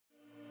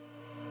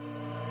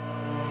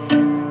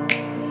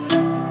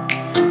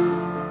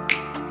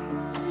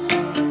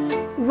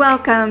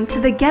Welcome to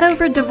the Get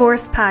Over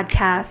Divorce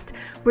podcast,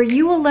 where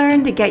you will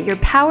learn to get your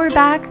power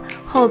back,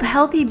 hold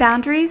healthy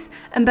boundaries,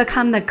 and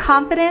become the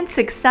confident,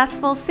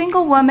 successful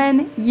single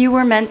woman you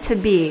were meant to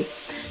be.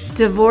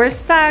 Divorce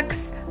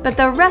sucks, but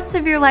the rest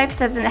of your life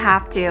doesn't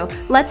have to.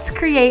 Let's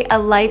create a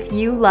life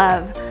you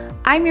love.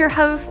 I'm your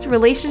host,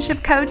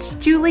 relationship coach,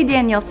 Julie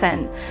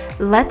Danielson.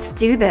 Let's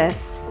do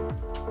this.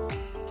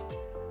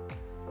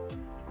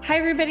 Hi,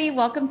 everybody.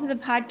 Welcome to the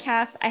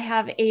podcast. I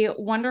have a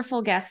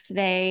wonderful guest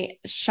today,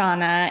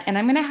 Shauna, and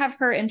I'm going to have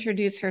her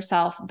introduce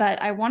herself,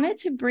 but I wanted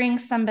to bring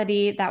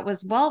somebody that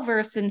was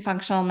well-versed in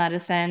functional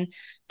medicine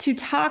to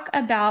talk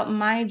about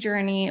my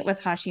journey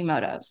with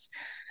Hashimoto's.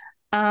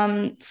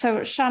 So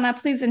Shauna,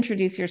 please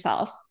introduce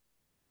yourself.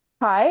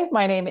 Hi,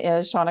 my name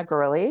is Shauna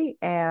Gurley,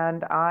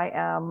 and I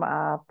am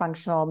a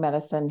functional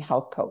medicine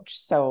health coach.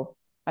 So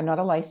I'm not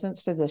a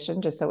licensed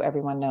physician, just so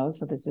everyone knows.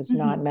 So this is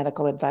not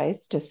medical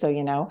advice, just so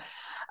you know.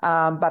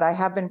 But I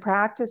have been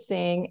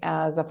practicing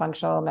as a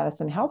functional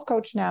medicine health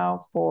coach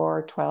now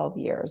for 12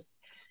 years.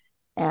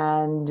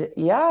 And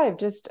yeah,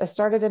 I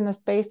started in the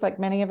space like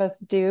many of us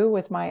do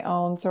with my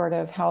own sort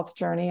of health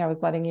journey. I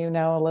was letting you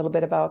know a little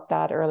bit about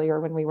that earlier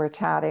when we were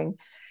chatting.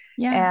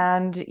 Yeah.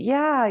 And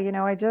yeah,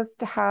 I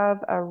just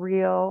have a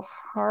real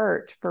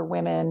heart for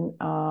women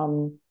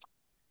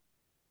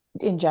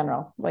in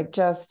general, like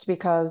just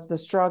because the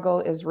struggle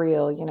is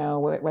real,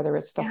 whether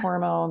it's the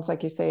hormones,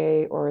 like you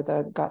say, or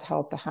the gut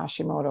health, the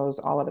Hashimoto's,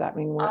 all of that. I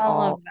mean, we're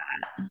all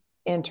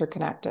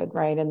interconnected,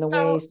 right? And the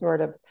way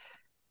sort of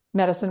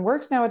medicine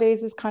works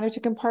nowadays is kind of to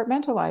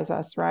compartmentalize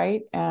us,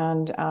 right?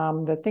 And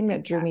the thing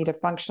that drew me to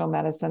functional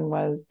medicine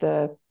was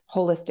the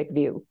holistic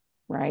view,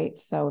 right?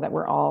 So that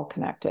we're all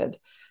connected,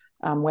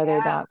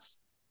 whether that's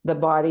the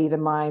body, the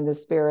mind, the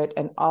spirit,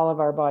 and all of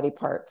our body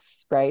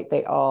parts, right?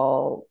 They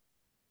all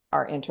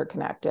are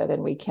interconnected,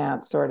 and we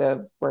can't sort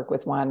of work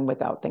with one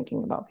without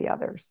thinking about the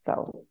others.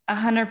 So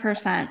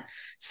 100%.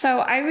 So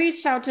I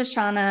reached out to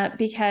Shauna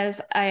because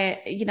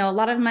a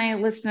lot of my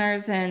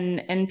listeners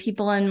and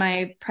people in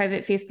my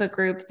private Facebook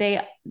group,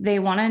 they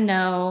want to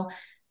know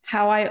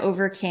how I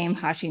overcame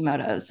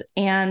Hashimoto's.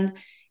 And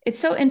it's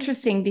so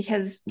interesting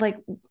because like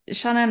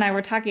Shauna and I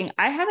were talking,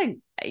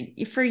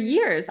 for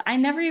years, I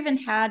never even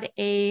had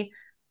a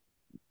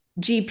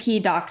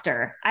GP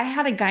doctor. I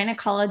had a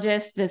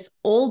gynecologist, this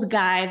old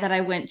guy that I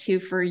went to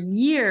for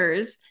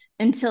years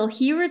until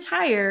he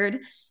retired.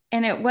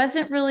 And it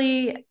wasn't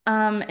really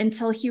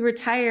until he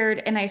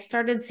retired and I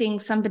started seeing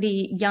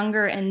somebody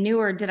younger and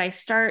newer did I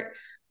start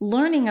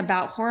learning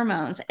about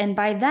hormones. And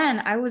by then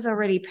I was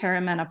already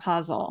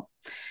perimenopausal.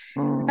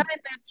 Then I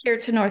moved here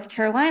to North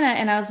Carolina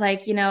and I was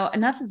like,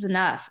 enough is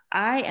enough.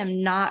 I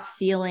am not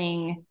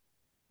feeling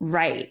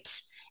right.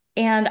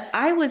 And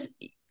I was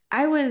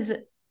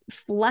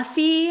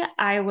fluffy.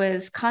 I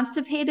was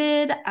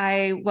constipated.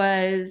 I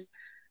was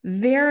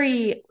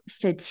very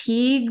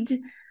fatigued.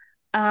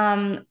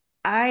 Everybody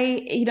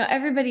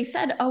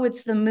said, oh,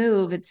 it's the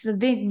move. It's the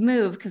big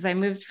move because I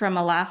moved from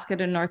Alaska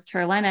to North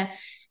Carolina.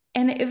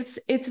 And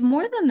it's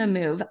more than the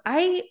move.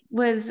 I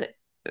was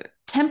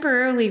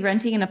temporarily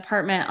renting an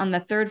apartment on the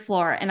third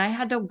floor and I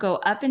had to go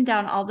up and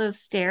down all those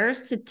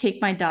stairs to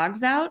take my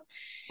dogs out.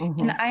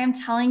 And I am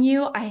telling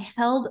you,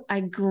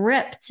 I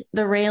gripped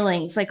the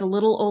railings like a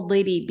little old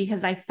lady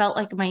because I felt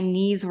like my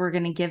knees were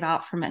going to give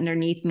out from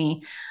underneath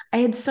me. I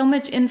had so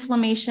much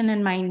inflammation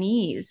in my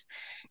knees.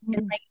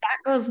 And like that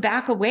goes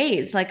back a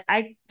ways. Like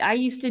I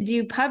used to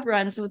do pub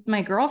runs with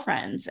my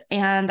girlfriends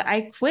and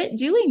I quit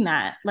doing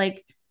that.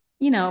 Like,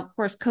 of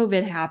course,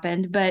 COVID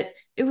happened, but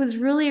it was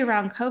really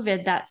around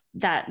COVID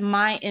that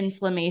my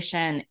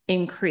inflammation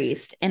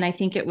increased. And I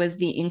think it was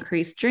the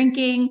increased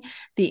drinking,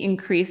 the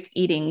increased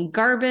eating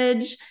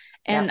garbage,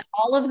 and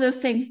all of those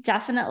things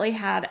definitely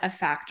had a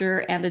factor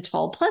and a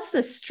toll. Plus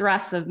the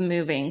stress of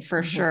moving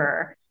for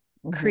sure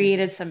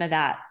created some of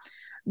that.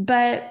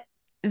 But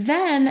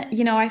then,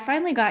 I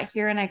finally got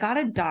here and I got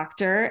a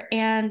doctor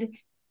and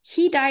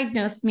he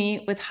diagnosed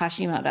me with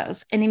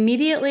Hashimoto's and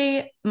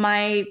immediately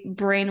my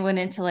brain went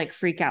into like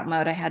freak out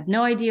mode. I had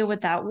no idea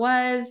what that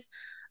was.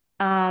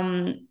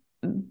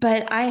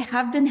 But I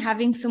have been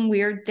having some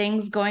weird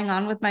things going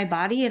on with my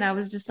body. And I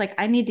was just like,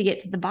 I need to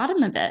get to the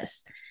bottom of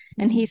this.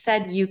 And he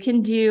said, you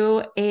can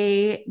do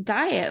a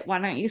diet. Why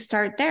don't you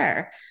start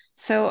there?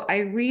 So I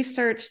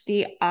researched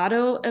the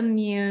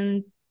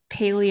autoimmune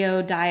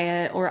paleo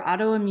diet or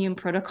autoimmune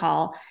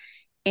protocol.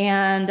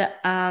 And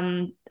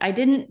I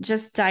didn't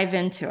just dive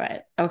into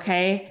it.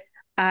 Okay.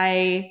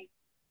 I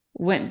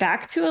went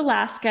back to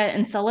Alaska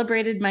and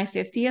celebrated my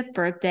 50th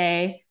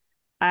birthday.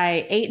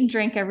 I ate and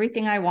drank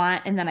everything I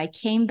want. And then I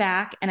came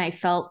back and I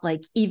felt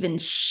like even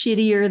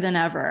shittier than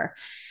ever.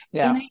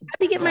 Yeah. And I had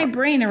to get my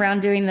brain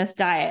around doing this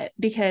diet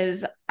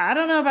because I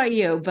don't know about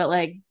you, but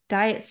like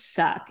diets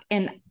suck.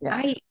 And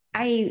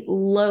I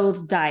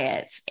loathe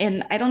diets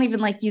and I don't even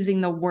like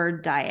using the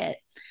word diet.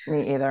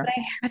 Me either. But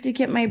I had to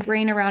get my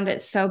brain around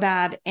it so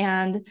bad.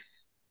 And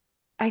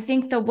I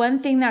think the one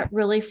thing that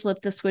really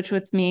flipped the switch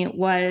with me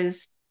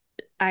was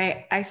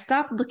I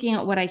stopped looking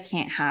at what I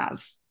can't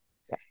have.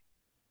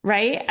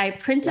 right? I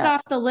printed Yeah.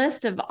 off the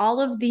list of all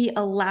of the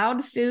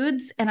allowed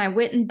foods and I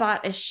went and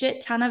bought a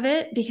shit ton of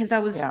it because I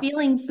was Yeah.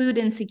 feeling food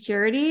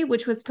insecurity,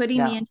 which was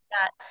putting me Yeah. into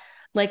that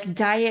like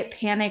diet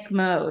panic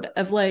mode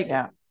of like,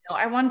 Yeah.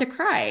 I wanted to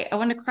cry. I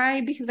wanted to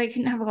cry because I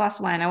couldn't have a glass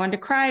of wine. I wanted to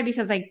cry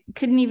because I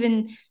couldn't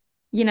even,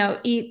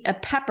 eat a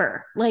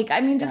pepper. Like,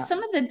 I mean, just Yeah.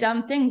 some of the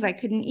dumb things I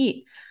couldn't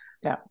eat.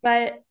 Yeah.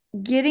 But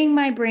getting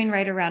my brain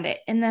right around it.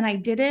 And then I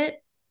did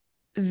it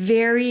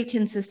very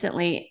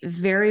consistently,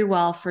 very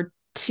well for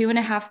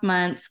 2.5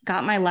 months,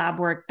 got my lab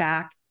work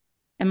back.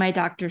 And my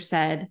doctor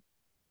said,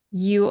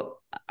 you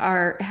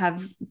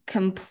have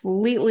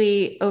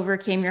completely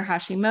overcame your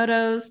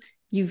Hashimoto's.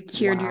 You've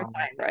cured your Wow.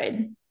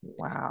 thyroid.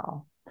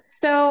 Wow.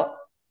 So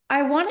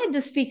I wanted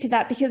to speak to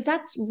that because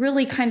that's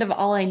really kind of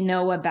all I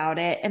know about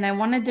it. And I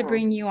wanted to Mhm.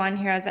 bring you on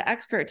here as an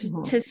expert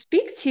Mhm. to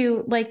speak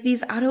to like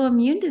these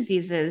autoimmune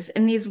diseases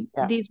and these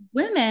Yeah. these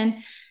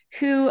women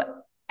who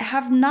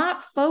have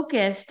not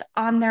focused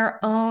on their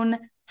own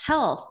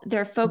health.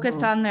 They're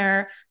focused Mhm. on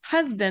their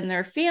husband,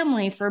 their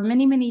family for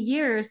many, many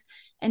years.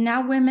 And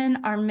now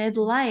women are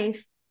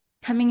midlife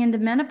coming into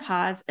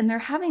menopause and they're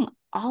having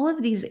all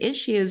of these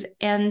issues.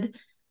 And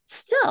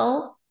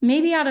still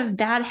maybe out of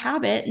bad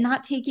habit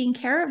not taking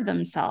care of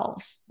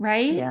themselves,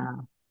 right? Yeah.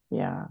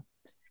 Yeah.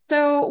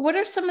 So what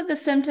are some of the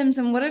symptoms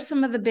and what are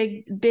some of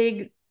the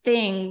big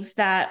things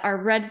that are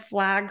red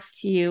flags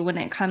to you when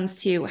it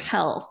comes to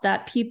health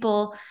that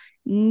people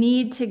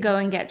need to go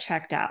and get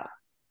checked out?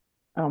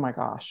 Oh my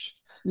gosh.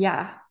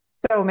 Yeah,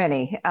 So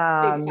many. big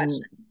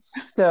question.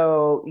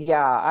 So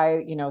yeah,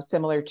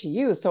 similar to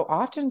you. So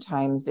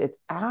oftentimes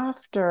it's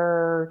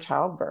after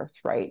childbirth,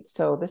 right?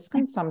 So this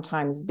can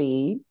sometimes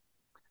be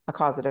a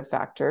causative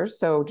factor.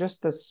 So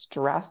just the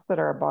stress that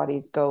our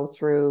bodies go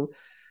through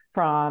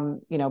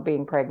from,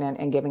 being pregnant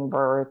and giving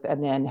birth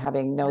and then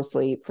having no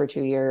sleep for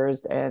 2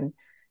 years and,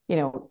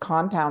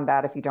 compound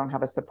that if you don't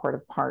have a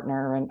supportive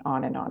partner and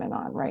on and on and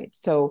on, right?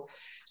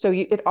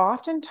 It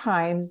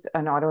oftentimes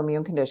an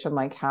autoimmune condition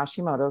like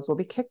Hashimoto's will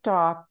be kicked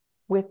off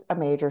with a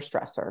major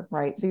stressor,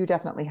 right? So you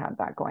definitely had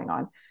that going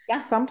on.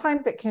 Yeah.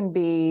 Sometimes it can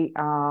be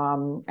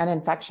an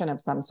infection of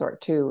some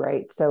sort too,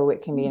 right? So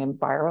it can be an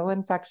viral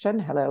infection.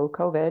 Hello,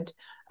 COVID.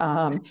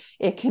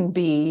 It can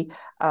be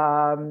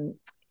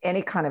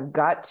any kind of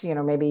gut,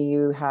 maybe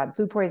you had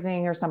food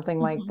poisoning or something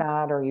like Mm-hmm.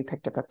 that, or you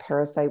picked up a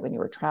parasite when you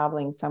were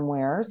traveling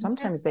somewhere.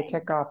 Sometimes they Interesting.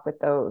 kick off with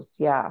those.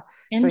 Yeah. So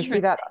we see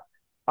Interesting. that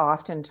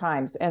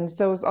oftentimes. And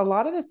so a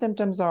lot of the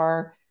symptoms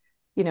are,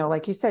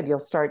 like you said, you'll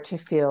start to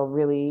feel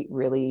really,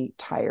 really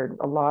tired.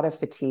 A lot of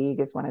fatigue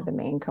is one of the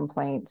main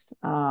complaints.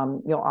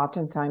 You'll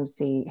oftentimes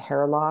see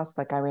hair loss.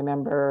 Like I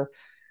remember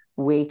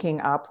waking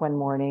up one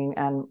morning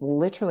and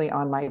literally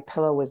on my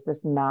pillow was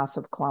this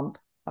massive clump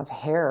of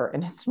hair.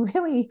 And it's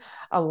really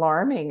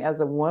alarming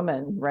as a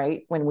woman,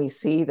 right? When we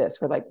see this,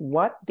 we're like,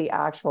 what the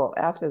actual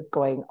F is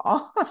going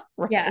on?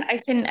 Yeah,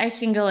 Right. I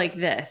can go like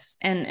this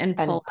and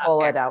pull And out pull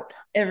hair it out.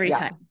 every Yeah.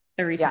 time.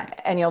 Every Yeah. time.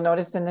 And you'll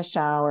notice in the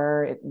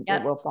shower, it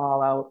Yep. will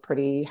fall out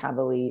pretty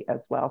heavily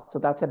as well. So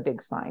that's a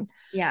big sign.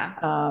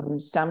 Yeah.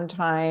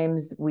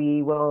 Sometimes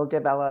we will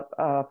develop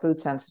food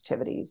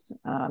sensitivities.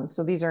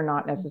 So these are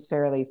not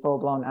necessarily full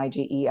blown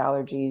IgE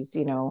allergies,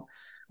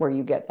 where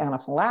you get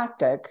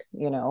anaphylactic,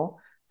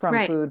 from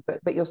Right. food,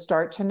 but you'll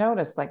start to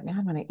notice like,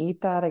 man, when I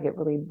eat that, I get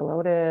really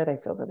bloated. I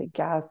feel really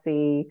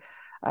gassy.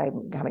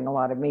 I'm having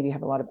maybe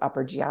have a lot of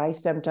upper GI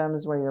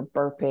symptoms where you're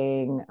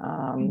burping.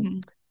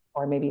 Mhm.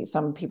 Or maybe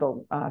some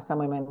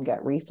women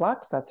get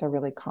reflux. That's a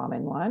really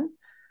common one.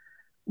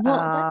 Well,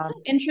 that's Uh,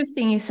 so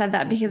interesting you said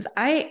that because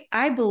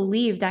I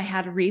believed I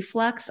had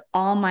reflux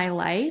all my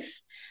life.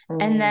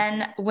 And mm,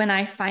 then when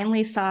I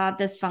finally saw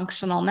this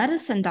functional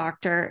medicine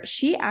doctor,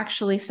 she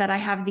actually said I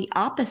have the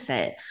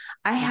opposite.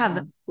 I have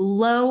mhm.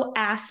 low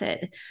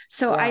acid.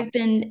 So Yeah, I've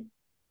been,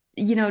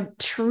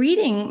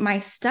 treating my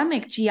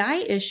stomach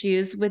GI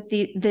issues with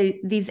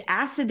these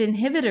acid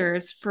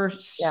inhibitors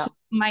yeah,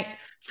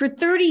 for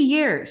 30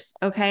 years.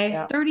 Okay.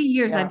 yeah, 30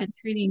 years I've yeah. been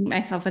treating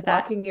myself with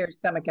that. Blocking your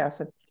stomach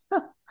acid.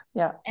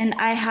 Yeah, And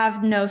I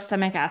have no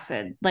stomach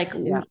acid, like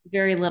yeah,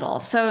 very little.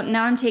 So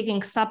now I'm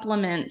taking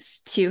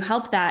supplements to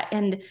help that.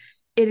 And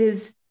it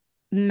is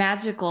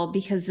magical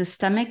because the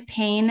stomach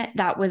pain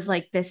that was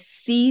like this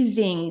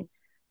seizing,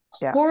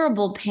 yeah,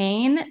 horrible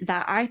pain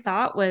that I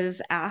thought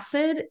was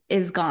acid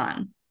is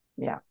gone.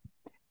 yeah.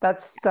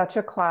 That's such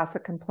a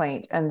classic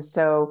complaint. And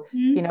so,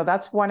 Mm-hmm.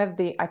 that's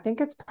I think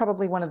it's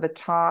probably one of the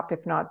top,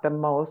 if not the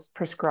most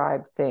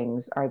prescribed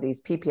things are these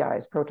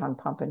PPIs, proton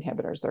pump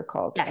inhibitors, they're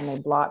called, and they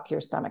Yes. block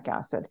your stomach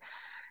acid.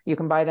 You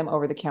can buy them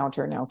over the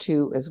counter now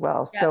too, as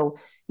well. Yep. So,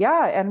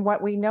 yeah. And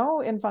what we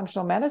know in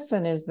functional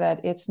medicine is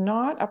that it's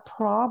not a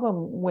problem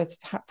with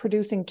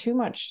producing too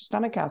much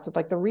stomach acid.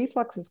 Like the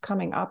reflux is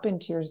coming up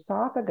into your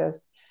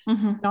esophagus,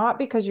 Mm-hmm. not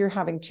because you're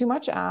having too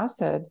much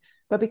acid,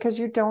 but because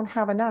you don't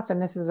have enough. And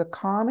this is a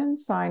common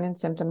sign and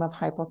symptom of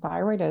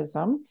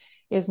hypothyroidism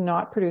is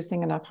not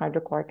producing enough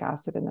hydrochloric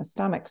acid in the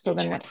stomach. So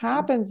then what Interesting.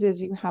 happens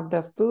is you have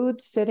the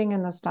food sitting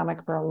in the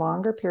stomach for a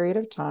longer period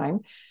of time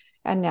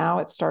And now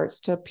it starts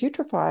to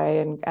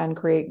putrefy and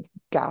create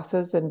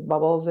gases and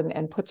bubbles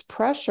and puts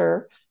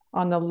pressure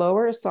on the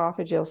lower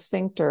esophageal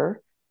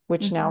sphincter,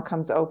 which now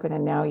comes open.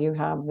 And now you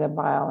have the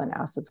bile and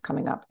acids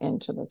coming up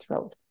into the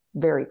throat.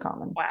 Very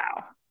common.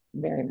 Wow.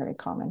 Very, very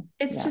common.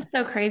 It's just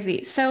so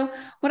crazy. So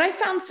what I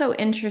found so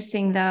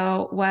interesting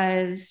though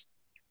was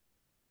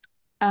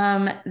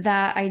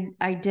that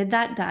I did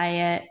that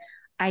diet.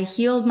 I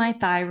healed my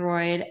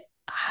thyroid.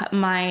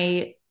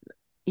 My,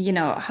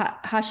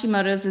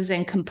 Hashimoto's is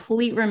in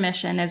complete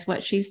remission, is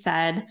what she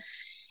said.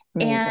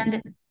 Amazing.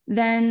 And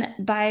then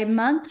by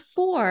month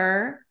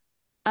 4,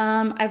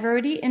 I've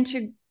already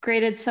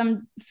integrated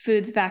some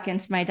foods back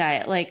into my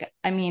diet. Like,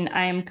 I mean,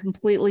 I am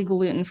completely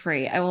gluten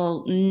free. I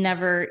will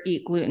never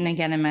eat gluten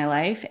again in my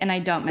life, and I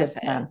don't miss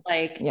Good it. plan.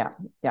 Like, Yeah.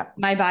 Yeah.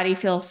 my body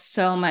feels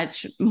so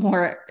much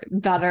more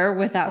better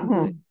without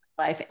gluten in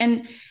my life.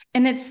 And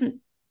it's,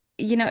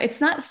 it's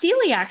not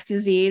celiac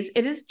disease.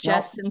 It is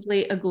just Nope.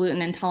 simply a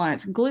gluten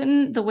intolerance.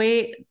 Gluten, the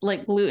way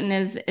like gluten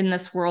is in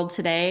this world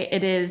today,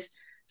 it is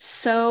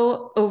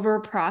so over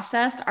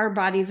processed. Our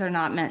bodies are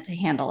not meant to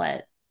handle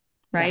it.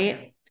 Yeah.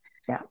 Right.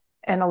 Yeah.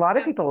 And a lot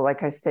of people,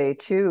 like I say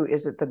too,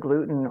 is it the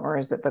gluten or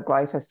is it the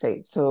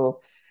glyphosate? So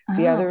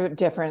the Oh. other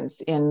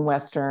difference in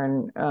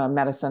Western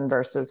medicine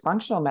versus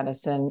functional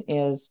medicine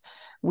is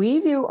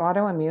we view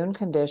autoimmune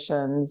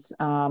conditions,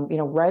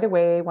 right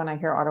away when I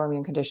hear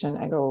autoimmune condition,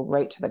 I go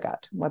right to the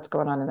gut. What's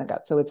going on in the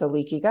gut? So it's a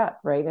leaky gut,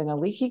 right? And a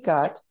leaky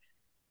gut,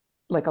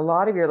 like a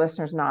lot of your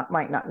listeners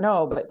might not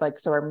know, but like,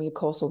 so our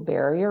mucosal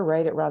barrier,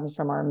 right? It runs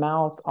from our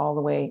mouth all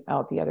the way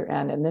out the other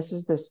end. And this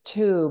is this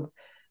tube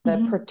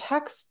that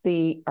protects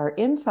our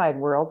inside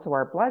world, so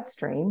our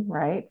bloodstream,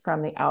 right,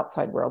 from the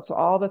outside world. So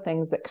all the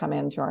things that come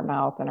in through our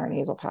mouth and our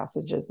nasal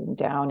passages and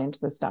down into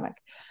the stomach.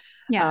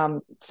 Yeah.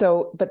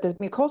 But the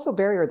mucosal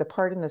barrier, the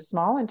part in the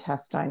small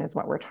intestine is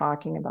what we're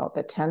talking about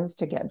that tends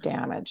to get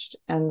damaged.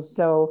 And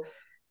so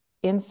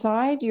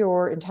inside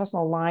your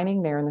intestinal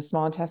lining there in the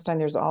small intestine,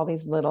 there's all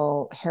these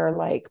little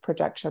hair-like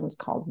projections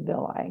called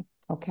villi.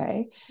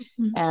 Okay.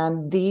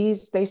 And they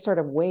sort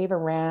of wave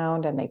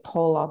around and they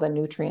pull all the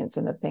nutrients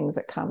and the things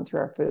that come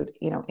through our food,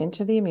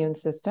 into the immune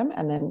system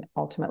and then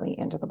ultimately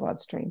into the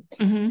bloodstream.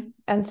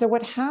 And so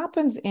what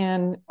happens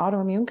in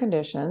autoimmune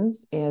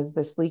conditions is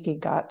this leaky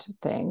gut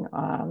thing.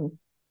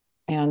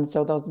 And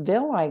so those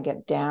villi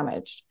get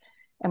damaged.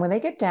 And when they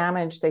get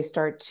damaged, they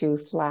start to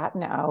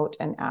flatten out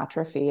and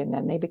atrophy, and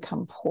then they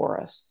become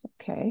porous.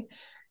 Okay.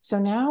 So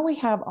now we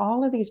have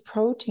all of these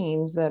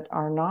proteins that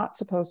are not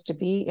supposed to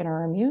be in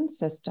our immune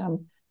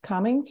system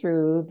coming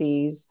through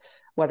these,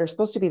 what are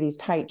supposed to be these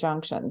tight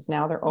junctions.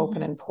 Now they're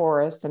open and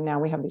porous. And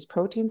now we have these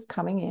proteins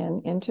coming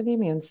into the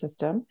immune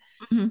system.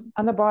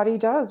 And the body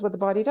does what the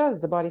body does.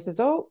 The body says,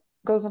 oh,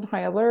 goes on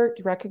high alert,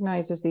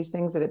 recognizes these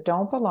things that it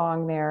don't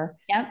belong there,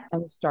 Yep.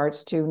 and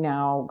starts to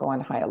now go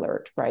on high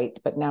alert, right?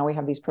 But now we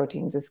have these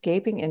proteins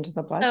escaping into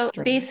the So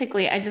bloodstream.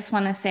 basically, I just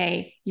want to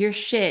say your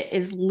shit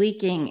is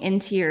leaking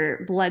into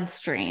your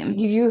bloodstream.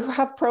 You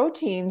have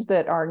proteins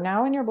that are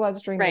now in your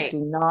bloodstream that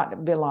do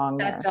not belong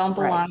That there. don't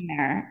Right. belong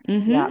there.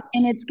 Yeah.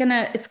 And it's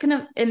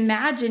gonna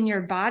imagine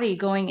your body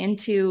going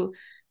into,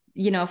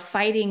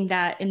 fighting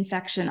that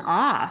infection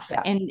off.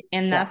 Yeah. And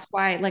Yeah. that's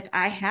why, like,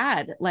 I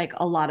had like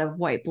a lot of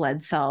white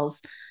blood cells,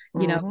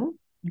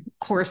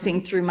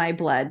 coursing through my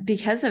blood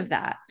because of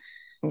that.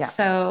 Yeah.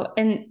 So,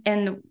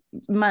 and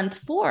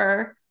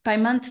by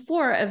month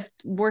 4 of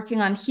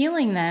working on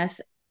healing this,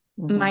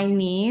 my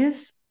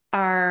knees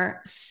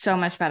are so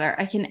much better.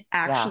 I can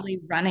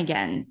actually run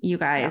again, you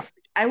guys.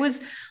 I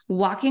was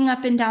walking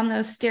up and down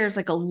those stairs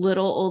like a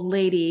little old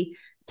lady,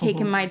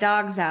 taking my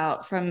dogs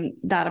out from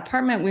that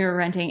apartment we were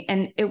renting,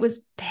 and it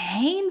was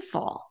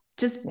painful,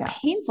 just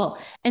painful.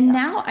 And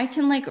now I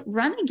can like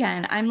run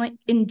again. I'm like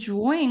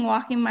enjoying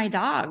walking my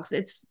dogs.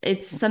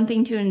 It's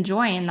something to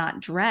enjoy and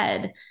not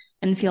dread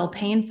and feel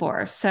pain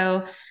for.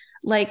 So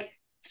like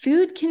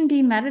food can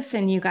be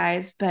medicine, you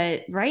guys,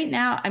 but right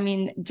now, I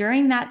mean,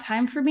 during that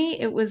time for me,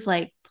 it was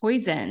like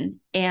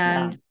poison,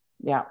 and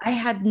I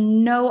had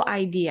no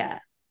idea.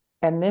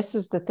 And this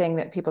is the thing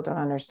that people don't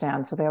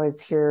understand. So they always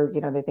hear,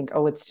 they think,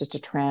 oh, it's just a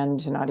trend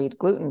to not eat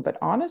gluten. But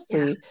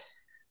honestly,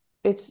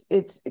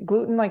 it's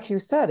gluten, like you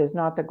said, is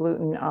not the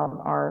gluten of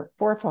our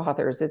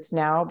forefathers. It's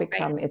now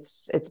become,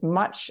 it's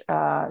much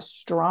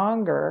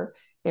stronger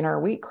in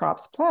our wheat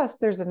crops. Plus,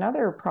 there's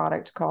another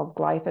product called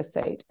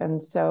glyphosate.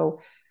 And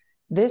so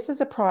this is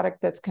a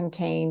product that's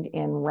contained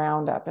in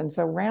Roundup. And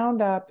so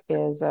Roundup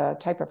is a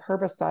type of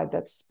herbicide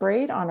that's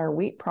sprayed on our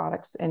wheat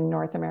products in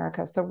North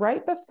America. So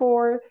right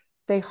before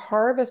they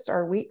harvest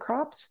our wheat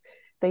crops,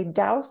 they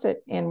douse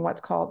it in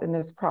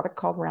this product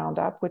called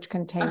Roundup, which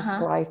contains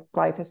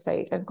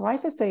glyphosate. And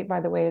glyphosate,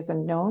 by the way, is a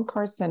known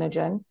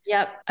carcinogen.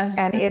 Yep.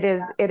 And it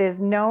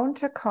is known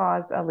to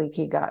cause a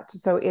leaky gut.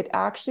 So it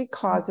actually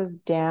causes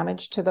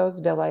damage to those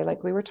villi,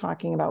 like we were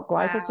talking about.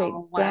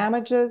 Glyphosate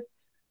damages,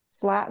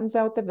 flattens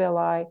out the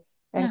villi,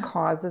 and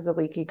causes a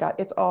leaky gut.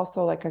 It's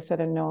also, like I said,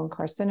 a known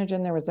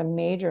carcinogen. There was a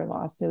major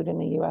lawsuit in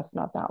the US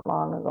not that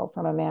long ago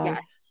from a man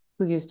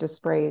who used to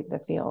spray the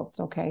fields.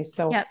 Okay.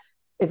 So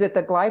Is it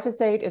the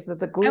glyphosate? Is it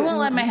the I won't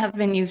let my gluten?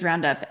 husband use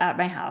Roundup at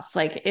my house.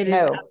 Like it is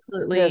No,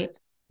 absolutely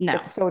just no.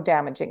 it's so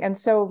damaging. And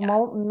so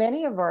Yeah.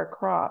 many of our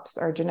crops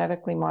are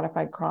genetically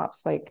modified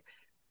crops, like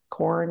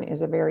corn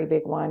is a very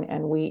big one,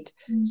 and wheat.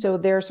 Mm-hmm. So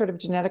they're sort of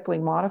genetically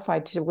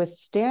modified to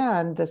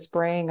withstand the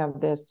spraying of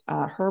this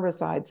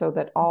herbicide so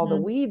that all the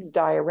weeds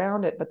die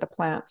around it, but the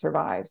plant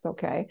survives.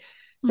 Okay.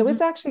 So Mm-hmm.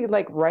 it's actually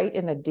like right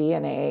in the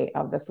DNA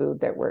of the food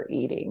that we're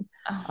eating.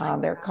 Oh my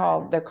They're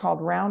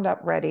called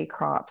Roundup Ready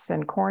crops,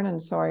 and corn and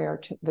soy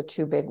are the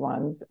two big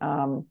ones.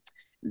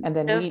 And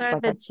then Those wheat, are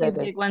like the I two said,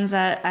 big is ones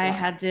that I yeah,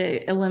 had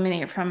to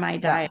eliminate from my yeah,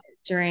 diet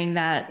during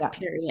that yeah,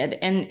 period.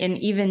 And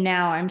even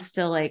now I'm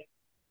still like,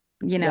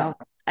 you yeah. know,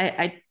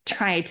 I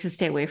try to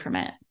stay away from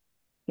it.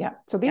 Yeah.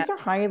 So Yeah. these are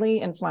highly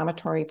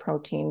inflammatory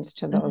proteins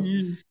to those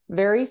Mm-hmm.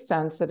 very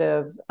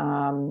sensitive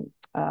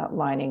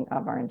lining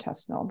of our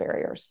intestinal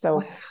barriers. So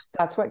Wow.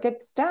 that's what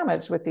gets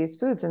damaged with these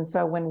foods. And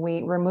so when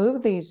we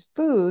remove these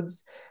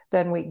foods,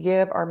 then we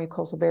give our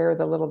mucosal barrier,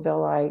 the little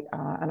villi,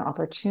 an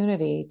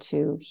opportunity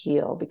to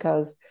heal,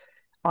 because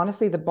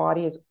honestly, the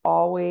body is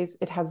always,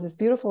 it has this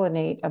beautiful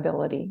innate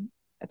ability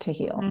to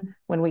heal Mm-hmm.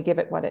 when we give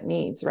it what it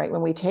needs, right?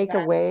 When we take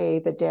Yes. away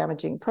the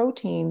damaging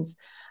proteins,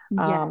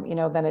 Yes.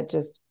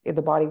 then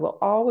the body will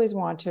always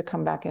want to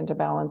come back into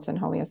balance and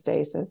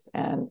homeostasis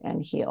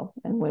and heal.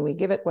 And when we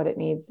give it what it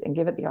needs and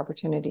give it the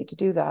opportunity to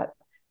do that,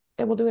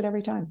 it will do it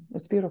every time.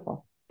 It's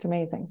beautiful. It's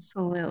amazing.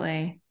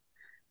 Absolutely.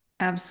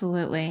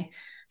 Absolutely.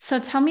 So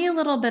tell me a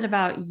little bit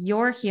about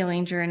your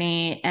healing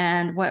journey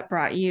and what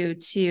brought you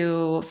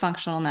to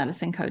functional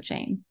medicine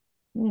coaching.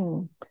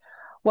 Hmm.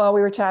 Well,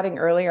 we were chatting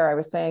earlier. I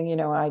was saying,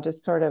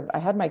 I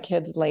had my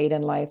kids late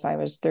in life. I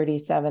was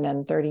 37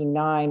 and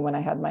 39 when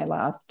I had my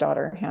last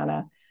daughter,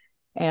 Hannah.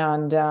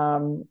 And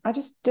I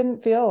just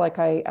didn't feel like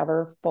I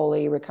ever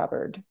fully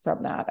recovered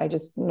from that. I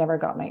just never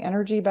got my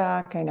energy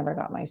back. I never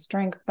got my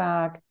strength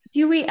back.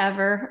 Do we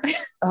ever?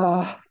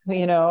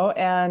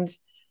 And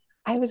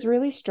I was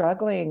really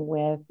struggling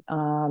with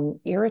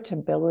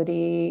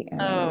irritability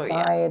and Oh, yeah.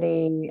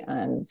 anxiety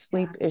and Yeah.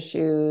 sleep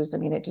issues. I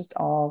mean, it just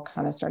all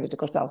kind of started to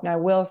go south. Now, I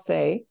will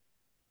say,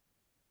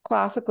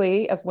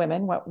 classically, as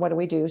women, what do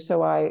we do?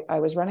 So I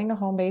was running a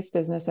home-based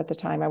business at the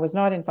time. I was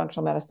not in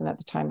functional medicine at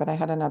the time, but I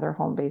had another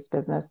home-based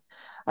business.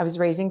 I was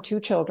raising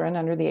two children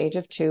under the age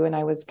of two, and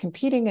I was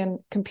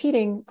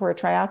competing for a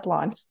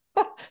triathlon,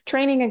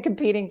 training and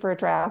competing for a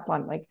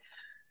triathlon. Like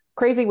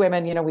crazy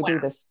women, we do Wow.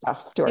 this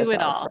stuff to Do it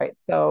ourselves, all. right?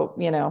 So,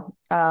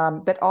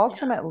 but Yeah.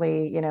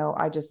 ultimately,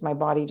 my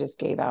body just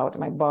gave out.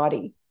 My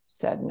body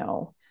said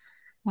no.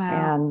 Wow.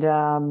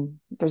 And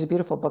there's a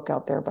beautiful book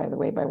out there, by the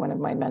way, by one of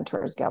my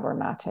mentors, Gabor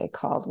Mate,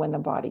 called When the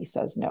Body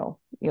Says No.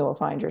 You will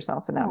find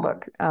yourself in that Oh.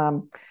 book.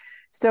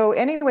 So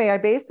anyway, I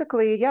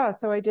basically,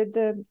 so I did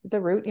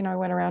the route, I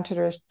went around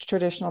to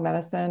traditional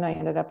medicine. I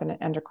ended up in an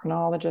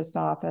endocrinologist's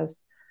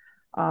office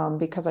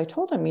because I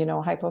told him,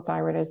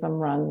 hypothyroidism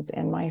runs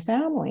in my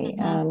family.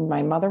 Mm-hmm. And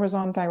my mother was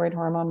on thyroid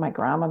hormone. My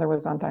grandmother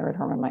was on thyroid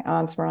hormone. My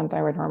aunts were on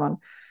thyroid hormone.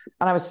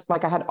 And I was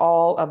like, I had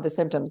all of the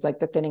symptoms, like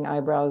the thinning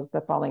eyebrows,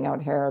 the falling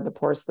out hair, the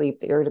poor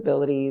sleep, the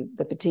irritability,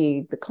 the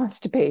fatigue, the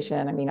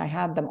constipation. I mean, I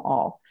had them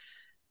all.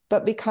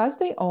 But because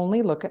they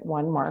only look at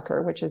one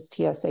marker, which is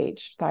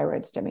TSH,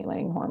 thyroid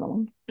stimulating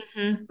hormone,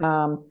 Mm-hmm.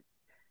 um,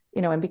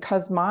 and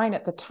because mine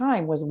at the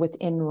time was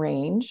within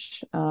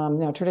range,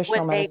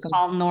 traditional What they medicine,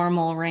 call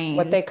normal what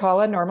range. they call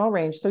a normal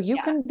range. So you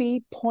Yeah. can be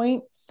zero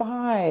point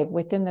 0.5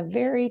 within the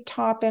very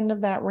top end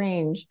of that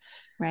range.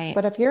 Right.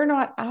 But if you're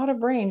not out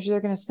of range,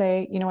 they're going to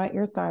say, you know what,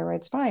 your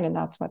thyroid's fine. And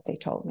that's what they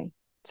told me.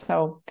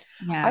 So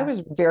I Yeah. was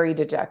very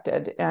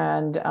dejected.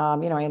 And,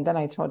 and then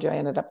I told you I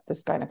ended up at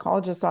this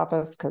gynecologist's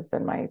office because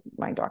then my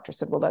doctor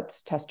said, well,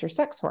 let's test your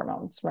sex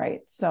hormones. Right.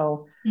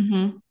 So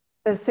Mm-hmm.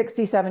 a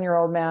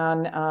 67-year-old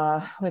man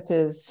with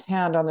his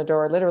hand on the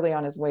door, literally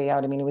on his way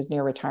out. I mean, he was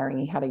near retiring.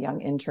 He had a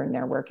young intern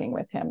there working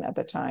with him at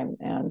the time.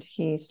 And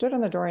he stood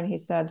on the door and he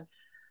said,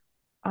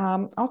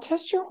 I'll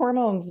test your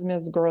hormones,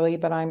 Ms. Gurley,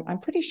 but I'm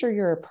pretty sure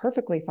you're a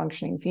perfectly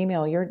functioning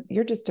female.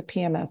 You're just a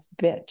PMS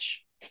bitch.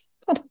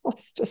 And I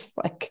was just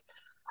like,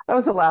 that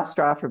was the last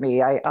straw for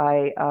me.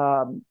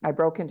 I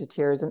broke into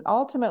tears. And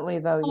ultimately,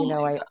 though, Oh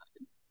my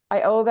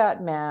I owe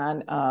that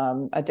man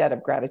a debt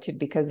of gratitude,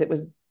 because it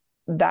was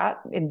that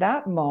in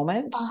that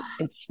moment, God.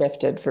 it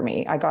shifted for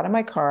me. I got in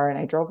my car and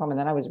I drove home, and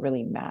then I was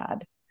really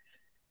mad.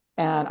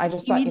 And I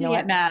just We thought, need you to know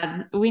get what?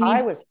 mad. We I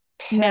need was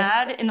pissed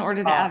mad in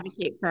order to off.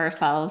 advocate for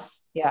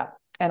ourselves. Yeah.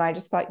 And I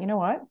just thought, you know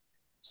what?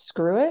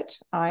 Screw it.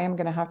 I am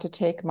going to have to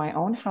take my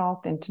own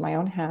health into my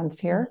own hands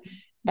here.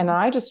 And Mm-hmm.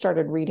 I just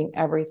started reading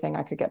everything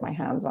I could get my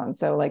hands on.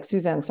 So, like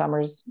Suzanne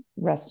Summers,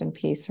 rest in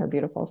peace, her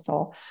beautiful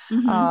soul.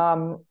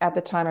 Mm-hmm. At the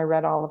time, I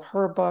read all of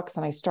her books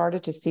and I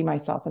started to see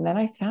myself. And then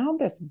I found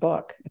this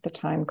book at the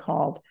time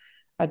called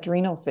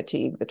adrenal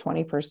fatigue, the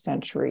 21st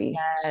century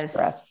Yes.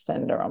 stress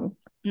syndrome.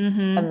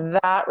 Mm-hmm. And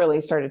that really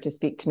started to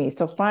speak to me.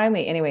 So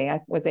finally, anyway, I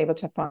was able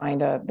to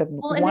find the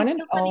Well, and one it's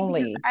and so funny because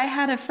only. I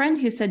had a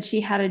friend who said she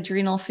had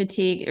adrenal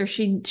fatigue, or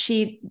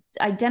she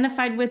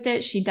identified with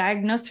it. She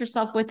diagnosed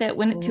herself with it,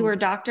 went to her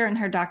doctor, and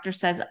her doctor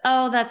says,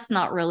 "Oh, that's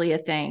not really a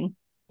thing."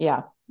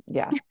 Yeah,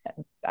 yeah,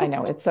 I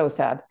know. It's so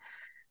sad.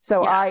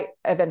 So Yeah. I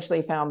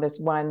eventually found this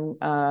one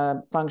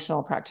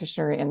functional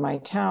practitioner in my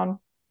town,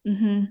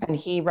 Mm-hmm. and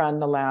he ran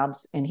the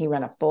labs, and he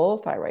ran a full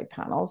thyroid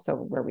panel. So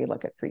where we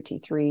look at free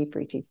T3,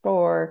 free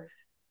T4,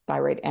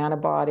 thyroid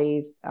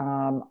antibodies,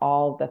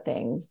 all the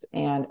things.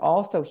 And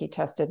also he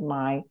tested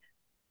my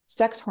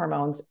sex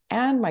hormones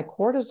and my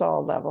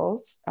cortisol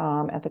levels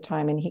at the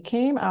time. And he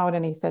came out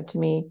and he said to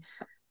me,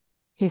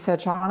 he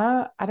said,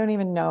 Shauna, I don't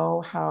even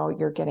know how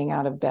you're getting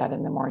out of bed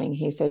in the morning.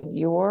 He said,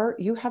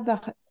 you have the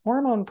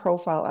hormone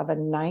profile of a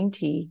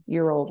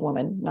 90-year-old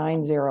woman,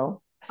 90.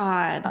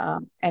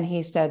 God. And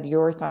he said,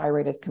 your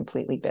thyroid is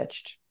completely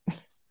bitched. And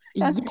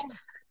Yes.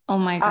 Oh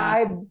my God.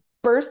 I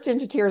burst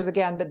into tears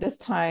again, but this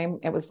time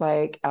it was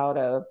like out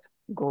of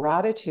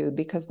gratitude,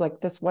 because like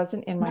this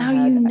wasn't in my Now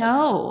you head.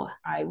 know.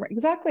 I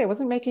exactly, I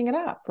wasn't making it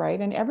up, right?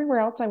 And everywhere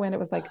else I went, it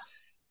was like,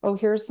 oh,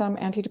 here's some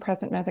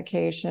antidepressant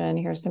medication,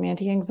 here's some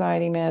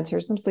anti-anxiety meds,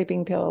 here's some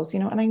sleeping pills,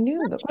 and I knew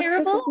Isn't that, that look,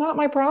 this is terrible? not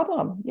my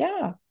problem.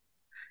 Yeah.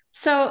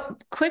 So,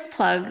 quick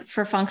plug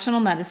for functional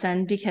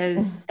medicine,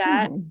 because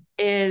that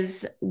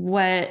is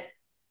what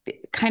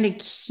kind of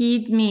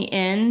keyed me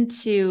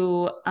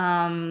into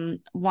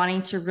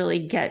wanting to really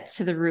get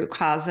to the root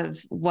cause of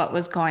what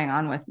was going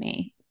on with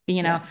me.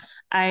 Yeah.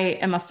 I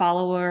am a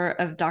follower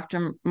of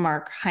Dr.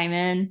 Mark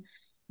Hyman,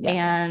 Yeah.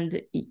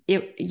 and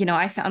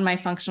I found my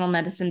functional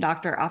medicine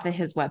doctor off of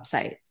his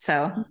website.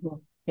 So,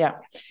 Yeah.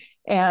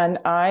 And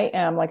I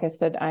am, like I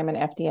said, I'm an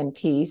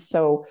FDNP.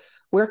 So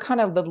we're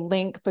kind of the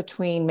link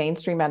between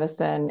mainstream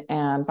medicine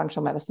and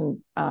functional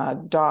medicine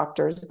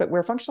doctors, but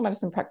we're functional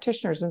medicine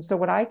practitioners. And so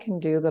what I can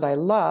do that I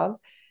love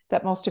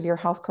that most of your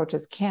health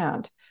coaches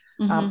can't,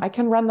 mm-hmm. I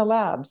can run the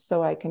labs.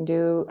 So I can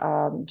do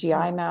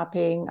GI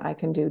mapping. I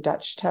can do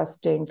Dutch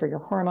testing for your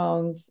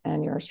hormones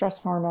and your stress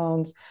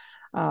hormones.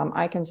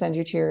 I can send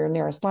you to your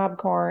nearest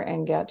LabCorp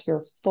and get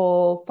your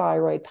full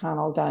thyroid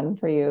panel done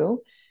for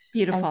you.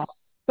 And Beautiful.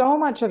 so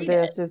much of Read it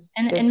this is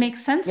and make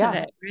sense of yeah,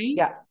 it, right?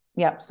 yeah,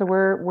 yeah. So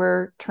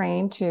we're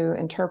trained to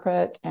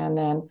interpret and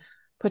then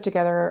put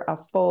together a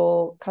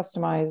full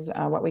customized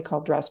what we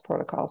call DRESS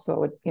protocol.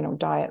 So it would,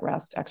 diet,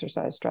 rest,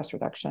 exercise, stress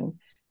reduction,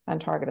 and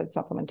targeted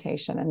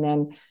supplementation. And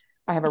then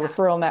I have a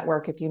referral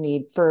network if you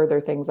need further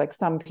things. Like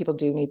some people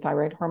do need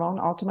thyroid hormone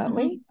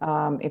ultimately,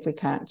 if we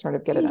can't sort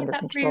of get You it can get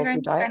under that for your control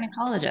through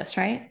diet. gynecologist,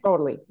 right?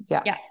 Totally,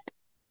 yeah. Yeah.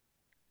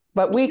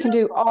 But we can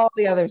do Beautiful. all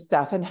the other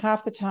stuff. And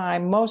half the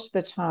time, most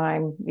of the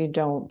time, you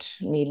don't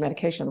need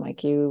medication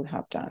like you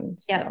have done.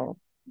 Yeah. So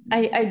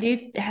I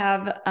do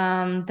have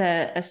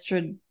the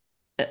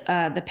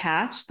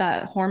patch,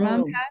 that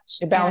hormone patch.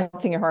 you're And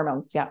balancing your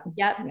hormones. Yeah.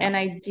 yep. Yeah. And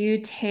I do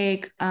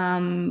take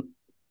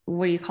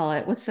what do you call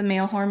it? What's the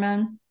male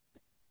hormone?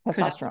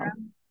 Testosterone. Progesterone?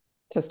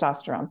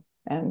 Testosterone.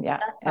 And yeah.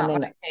 That's And not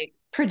what then, I take.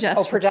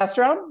 oh, Progesterone.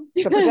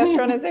 progesterone. So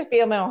progesterone is a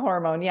female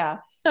hormone. Yeah.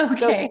 So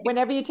Okay.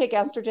 whenever you take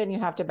estrogen, you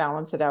have to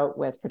balance it out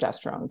with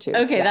progesterone too.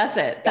 Okay, Yeah. that's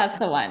it. Yeah. That's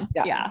the one.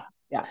 Yeah. Yeah.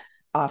 Yeah.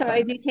 So I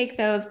Awesome. do take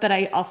those, but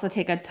I also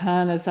take a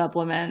ton of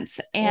supplements.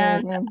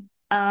 And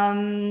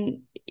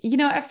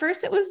Mm-hmm. at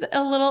first it was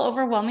a little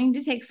overwhelming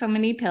to take so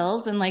many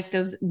pills and like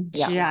those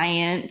Yeah.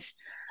 giant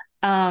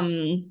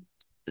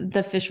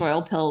the fish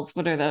oil pills.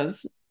 What are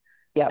those?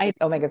 Yeah. I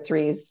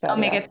Omega-3s, fatty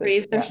Omega acids.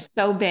 3s, they're Yeah.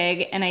 so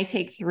big, and I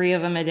take 3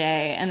 of them a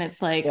day, and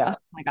it's like, Yeah. oh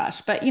my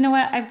gosh. But you know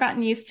what? I've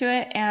gotten used to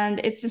it, and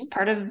it's just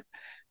part of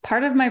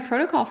my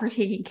protocol for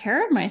taking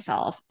care of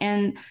myself.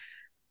 And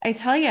I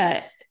tell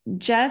you,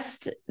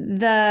 just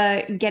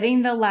the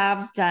getting the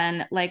labs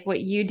done, like what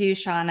you do,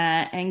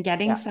 Shauna, and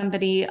getting Yeah.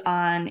 somebody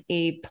on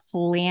a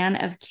plan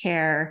of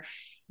care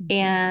Mm-hmm.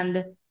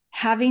 and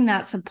having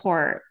that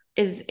support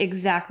is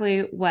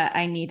exactly what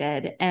I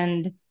needed.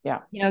 And,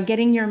 Yeah.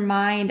 getting your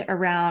mind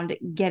around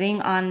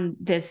getting on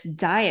this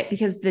diet,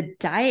 because the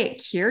diet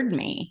cured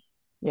me.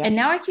 Yeah. And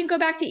now I can go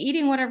back to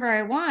eating whatever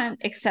I want,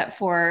 except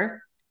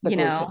for, The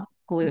gluten. Yeah.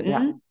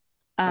 gluten.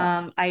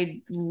 Yeah.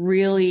 I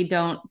really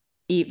don't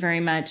eat very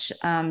much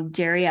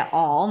dairy at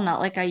all, not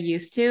like I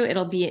used to.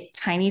 It'll be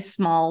tiny,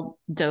 small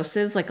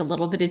doses, like a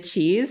little bit of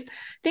cheese,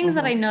 things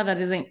that Mm-hmm. I know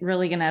that isn't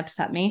really going to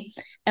upset me.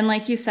 And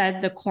like you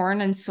said, the corn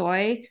and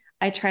soy,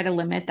 I try to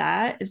limit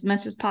that as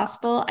much as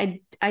possible.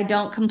 I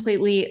don't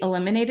completely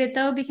eliminate it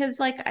though, because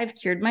like I've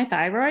cured my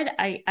thyroid.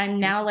 I'm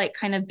now like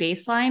kind of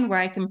baseline where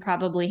I can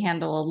probably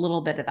handle a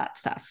little bit of that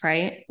stuff,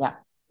 right? Yeah.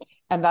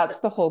 And that's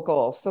the whole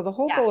goal. So the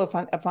whole Yeah. goal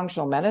of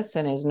functional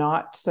medicine is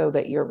not so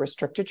that you're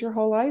restricted your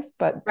whole life,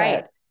 but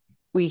Right. that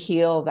we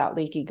heal that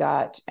leaky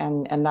gut.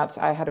 And that's,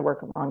 I had to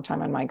work a long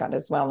time on my gut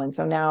as well. And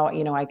so now,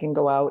 I can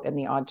go out in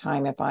the odd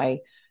time if I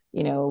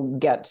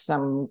get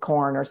some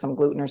corn or some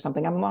gluten or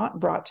something. I'm not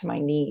brought to my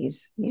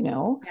knees,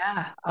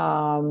 Yeah.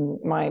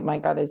 My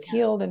gut is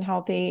healed and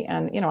healthy,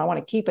 and I want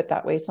to keep it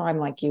that way. So I'm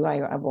like you,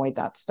 I avoid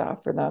that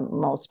stuff for the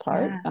most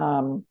part.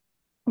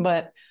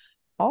 But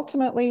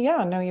ultimately,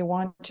 yeah, no, you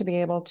want to be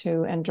able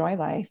to enjoy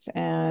life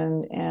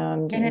and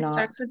it not,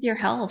 starts with your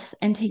health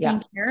and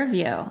taking care of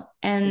you.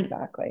 And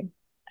exactly.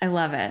 I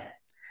love it.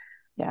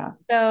 Yeah.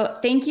 So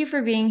thank you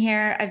for being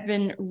here. I've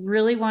been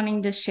really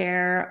wanting to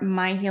share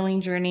my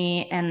healing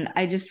journey. And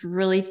I just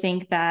really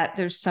think that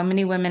there's so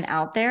many women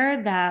out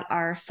there that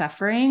are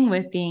suffering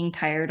with being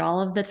tired all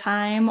of the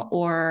time,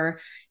 or,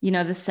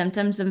 the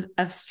symptoms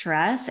of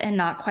stress and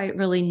not quite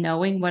really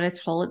knowing what a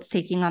toll it's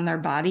taking on their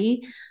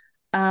body.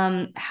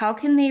 How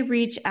can they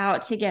reach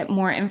out to get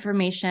more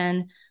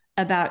information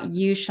about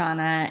you,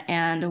 Shauna,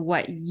 and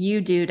what you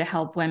do to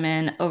help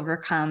women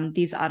overcome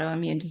these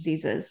autoimmune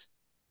diseases?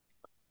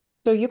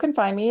 So you can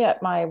find me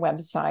at my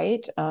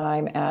website.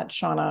 I'm at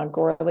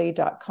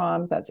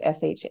shaunagorley.com. That's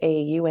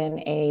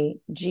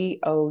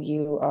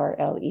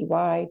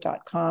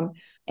SHAUNAGOURLEY.com.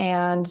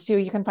 And so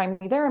you can find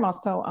me there. I'm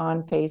also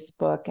on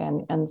Facebook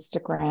and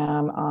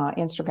Instagram.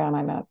 Instagram,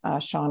 I'm at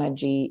Shauna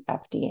G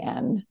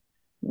FDN.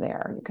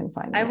 There, you can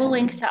find me. I will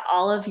link to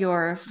all of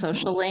your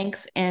social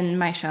links in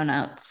my show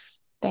notes.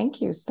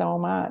 Thank you so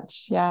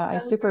much. Yeah, I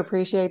super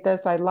appreciate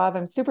this.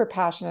 I'm super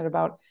passionate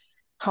about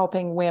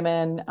helping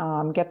women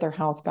get their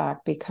health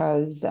back,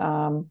 because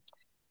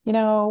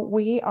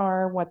we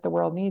are what the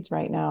world needs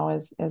right now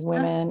as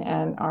women,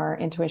 and our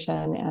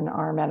intuition and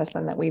our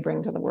medicine that we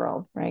bring to the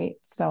world, right?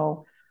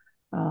 So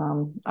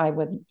I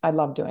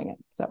love doing it.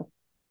 So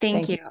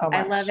thank you so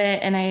much. I love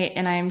it,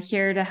 and I'm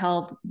here to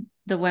help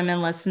the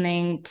women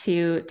listening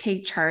to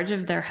take charge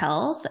of their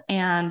health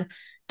and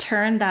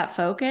turn that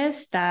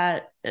focus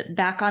that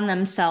back on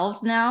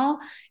themselves now.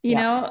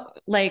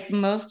 Like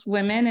most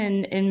women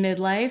in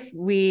midlife,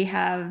 we've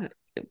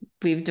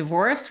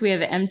divorced, we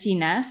have an empty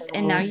nest,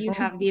 and now you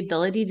have the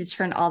ability to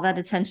turn all that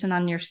attention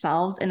on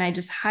yourselves. And I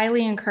just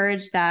highly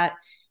encourage that.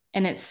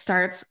 And it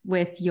starts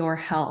with your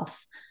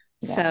health.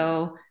 Yes.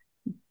 So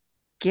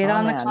get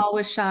on the call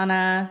with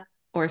Shauna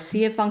or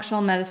see a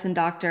functional medicine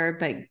doctor,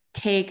 but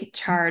take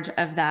charge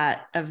of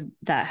that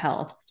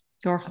health,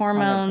 your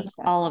hormones,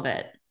 100%. All of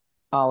it.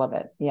 All of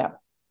it. Yeah.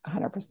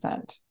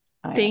 100%.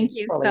 Thank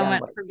you so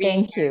much for being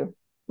here. Thank you.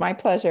 My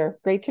pleasure.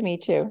 Great to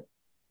meet you.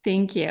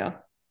 Thank you.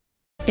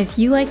 If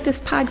you like this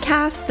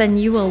podcast, then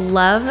you will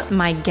love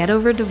my Get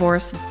Over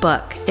Divorce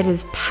book. It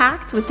is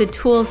packed with the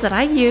tools that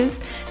I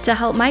use to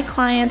help my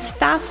clients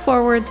fast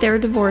forward their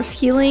divorce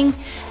healing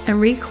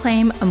and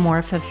reclaim a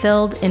more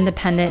fulfilled,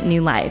 independent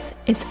new life.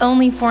 It's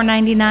only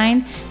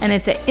 $4.99 and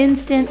it's an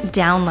instant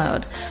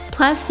download.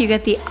 Plus, you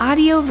get the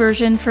audio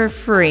version for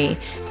free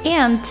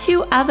and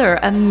 2 other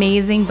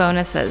amazing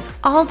bonuses,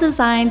 all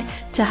designed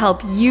to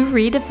help you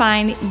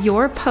redefine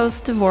your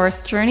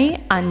post-divorce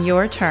journey on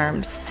your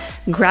terms.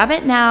 Grab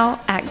it now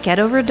at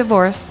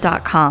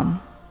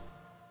getoverdivorce.com.